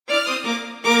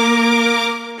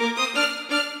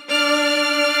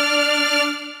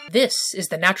This is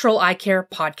the Natural Eye Care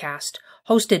Podcast,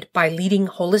 hosted by leading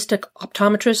holistic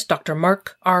optometrist Dr.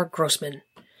 Mark R. Grossman.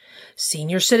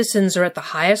 Senior citizens are at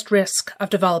the highest risk of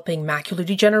developing macular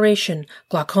degeneration,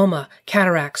 glaucoma,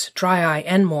 cataracts, dry eye,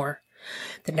 and more.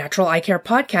 The Natural Eye Care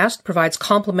Podcast provides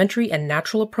complementary and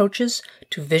natural approaches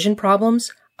to vision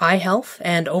problems, eye health,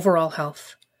 and overall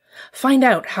health. Find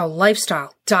out how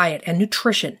lifestyle, diet, and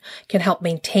nutrition can help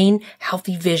maintain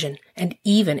healthy vision and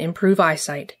even improve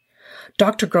eyesight.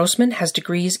 Dr. Grossman has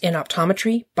degrees in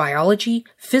optometry, biology,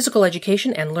 physical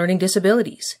education, and learning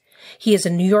disabilities. He is a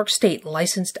New York State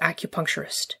licensed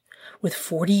acupuncturist. With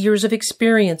 40 years of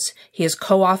experience, he has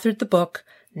co-authored the book,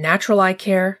 Natural Eye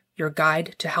Care, Your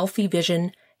Guide to Healthy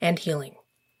Vision and Healing.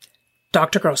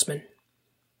 Dr. Grossman.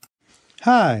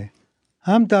 Hi,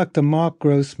 I'm Dr. Mark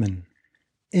Grossman,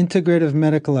 integrative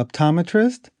medical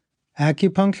optometrist,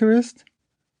 acupuncturist,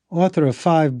 author of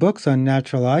 5 books on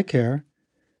natural eye care,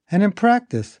 and in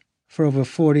practice for over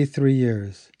 43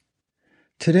 years.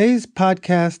 Today's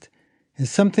podcast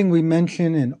is something we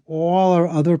mention in all our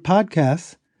other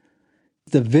podcasts,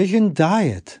 the Vision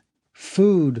Diet,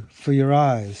 food for your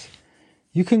eyes.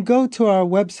 You can go to our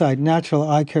website,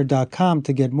 naturaleyecare.com,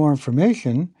 to get more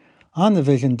information on the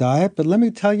Vision Diet, but let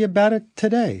me tell you about it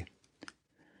today.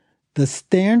 The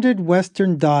standard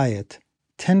Western diet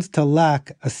tends to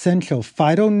lack essential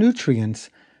phytonutrients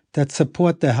that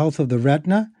support the health of the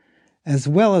retina, as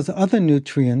well as other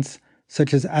nutrients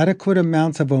such as adequate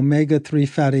amounts of omega-3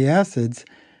 fatty acids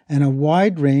and a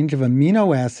wide range of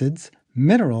amino acids,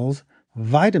 minerals,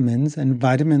 vitamins, and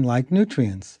vitamin-like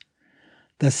nutrients.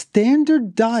 The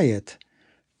standard diet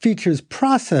features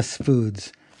processed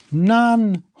foods,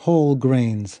 non-whole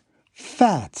grains,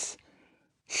 fats,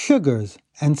 sugars,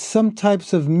 and some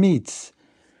types of meats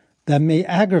that may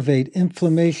aggravate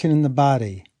inflammation in the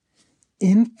body.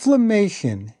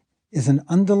 Inflammation is an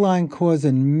underlying cause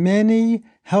in many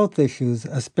health issues,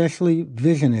 especially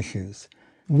vision issues.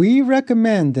 We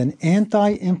recommend an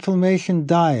anti-inflammation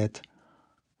diet,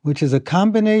 which is a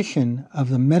combination of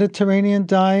the Mediterranean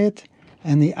diet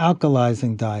and the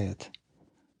alkalizing diet.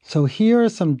 So here are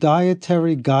some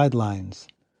dietary guidelines.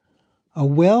 A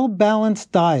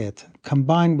well-balanced diet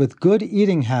combined with good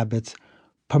eating habits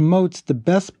promotes the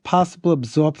best possible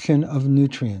absorption of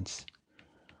nutrients.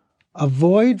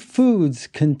 Avoid foods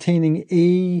containing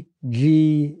AGE.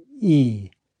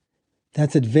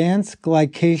 That's advanced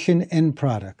glycation end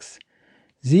products.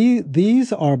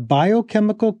 These are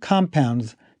biochemical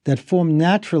compounds that form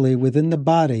naturally within the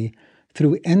body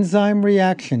through enzyme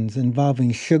reactions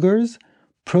involving sugars,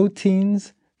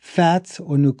 proteins, fats,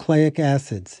 or nucleic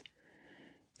acids.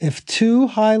 If too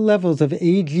high levels of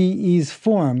AGEs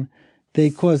form,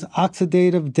 they cause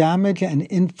oxidative damage and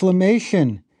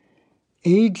inflammation.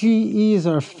 AGEs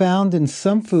are found in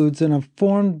some foods and are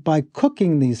formed by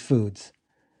cooking these foods.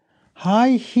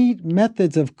 High heat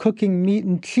methods of cooking meat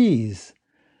and cheese,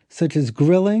 such as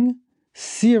grilling,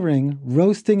 searing,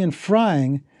 roasting, and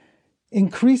frying,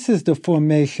 increases the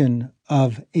formation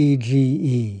of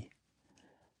AGE.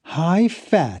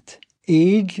 High-fat,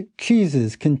 aged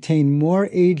cheeses contain more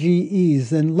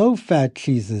AGEs than low-fat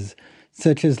cheeses,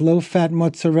 such as low-fat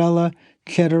mozzarella,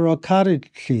 cheddar, or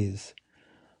cottage cheese.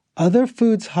 Other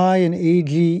foods high in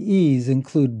AGEs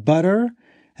include butter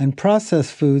and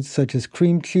processed foods such as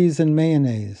cream cheese and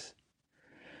mayonnaise.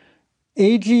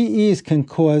 AGEs can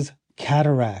cause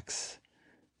cataracts.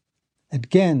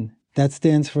 Again, that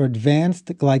stands for Advanced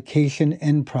Glycation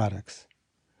End Products.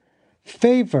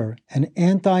 Favor an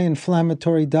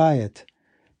anti-inflammatory diet.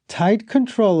 Tight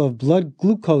control of blood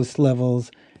glucose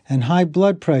levels and high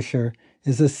blood pressure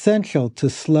is essential to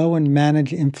slow and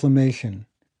manage inflammation.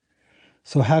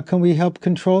 So how can we help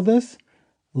control this?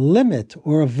 Limit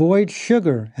or avoid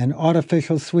sugar and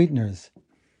artificial sweeteners.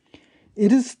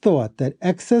 It is thought that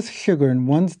excess sugar in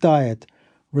one's diet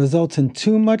results in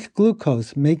too much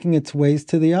glucose making its ways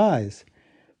to the eyes,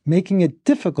 making it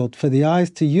difficult for the eyes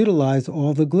to utilize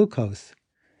all the glucose.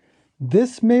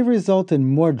 This may result in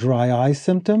more dry eye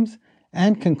symptoms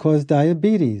and can cause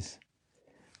diabetes.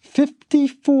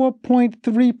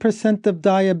 54.3% of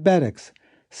diabetics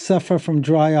suffer from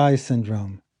dry eye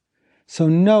syndrome. So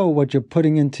know what you're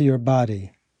putting into your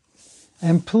body.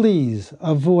 And please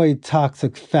avoid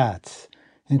toxic fats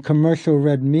in commercial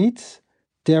red meats,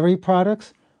 dairy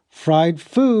products, fried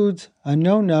foods, a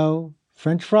no-no.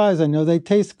 French fries, I know they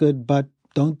taste good, but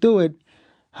don't do it.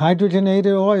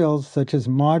 Hydrogenated oils such as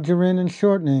margarine and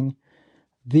shortening.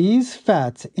 These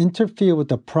fats interfere with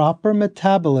the proper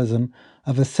metabolism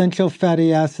of essential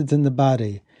fatty acids in the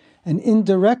body and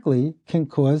indirectly can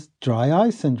cause dry eye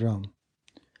syndrome.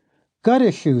 Gut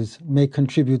issues may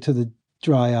contribute to the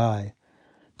dry eye.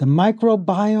 The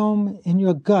microbiome in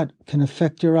your gut can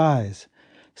affect your eyes,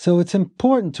 so it's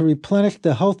important to replenish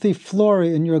the healthy flora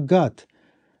in your gut,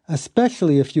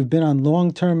 especially if you've been on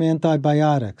long-term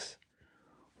antibiotics.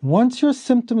 Once your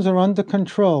symptoms are under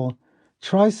control,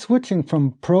 try switching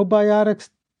from probiotics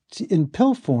in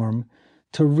pill form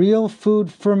to real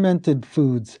food fermented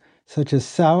foods such as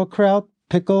sauerkraut,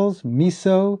 pickles,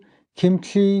 miso,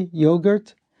 kimchi,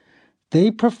 yogurt. They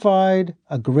provide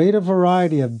a greater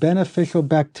variety of beneficial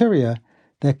bacteria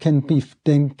that can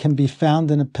be found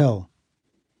in a pill.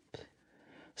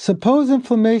 Suppose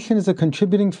inflammation is a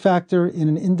contributing factor in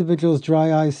an individual's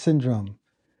dry eye syndrome.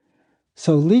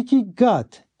 So leaky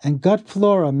gut and gut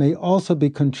flora may also be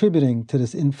contributing to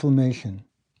this inflammation.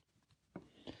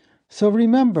 So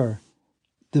remember,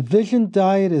 the Vision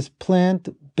diet is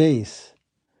plant-based.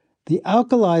 The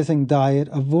alkalizing diet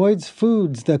avoids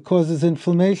foods that causes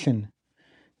inflammation,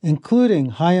 including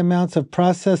high amounts of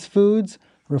processed foods,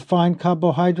 refined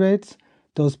carbohydrates,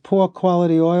 those poor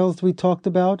quality oils we talked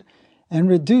about, and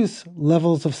reduce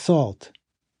levels of salt.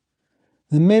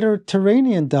 The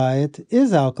Mediterranean diet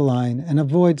is alkaline and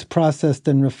avoids processed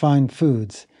and refined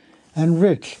foods, and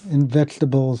rich in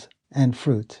vegetables and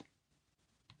fruit.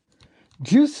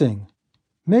 Juicing.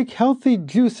 Make healthy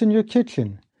juice in your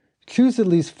kitchen. Choose at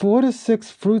least 4 to 6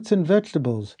 fruits and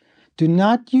vegetables. Do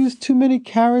not use too many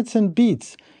carrots and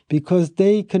beets because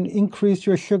they can increase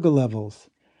your sugar levels.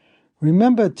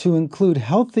 Remember to include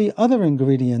healthy other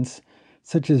ingredients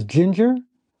such as ginger,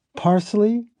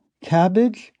 parsley,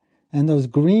 cabbage, and those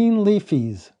green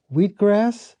leafies,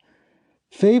 wheatgrass.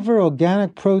 Favor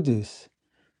organic produce.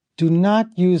 Do not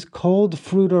use cold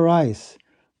fruit or ice.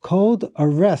 Cold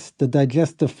arrests the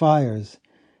digestive fires.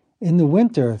 In the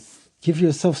winter, give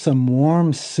yourself some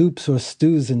warm soups or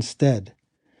stews instead.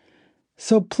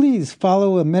 So please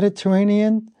follow a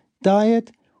Mediterranean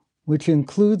diet, which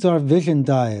includes our Vision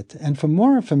diet. And for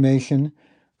more information,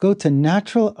 go to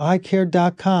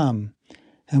naturaleyecare.com,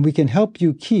 and we can help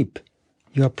you keep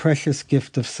your precious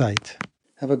gift of sight.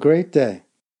 Have a great day.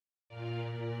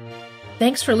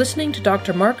 Thanks for listening to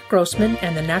Dr. Mark Grossman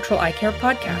and the Natural Eye Care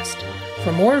Podcast.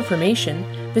 For more information,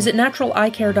 visit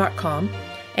naturaleyecare.com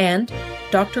and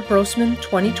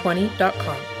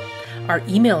drgrossman2020.com. Our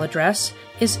email address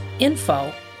is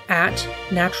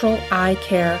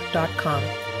info@naturaleyecare.com.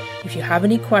 If you have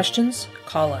any questions,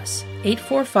 call us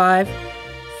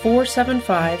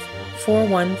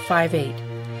 845-475-4158.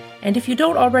 And if you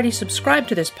don't already subscribe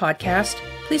to this podcast,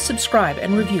 please subscribe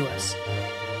and review us.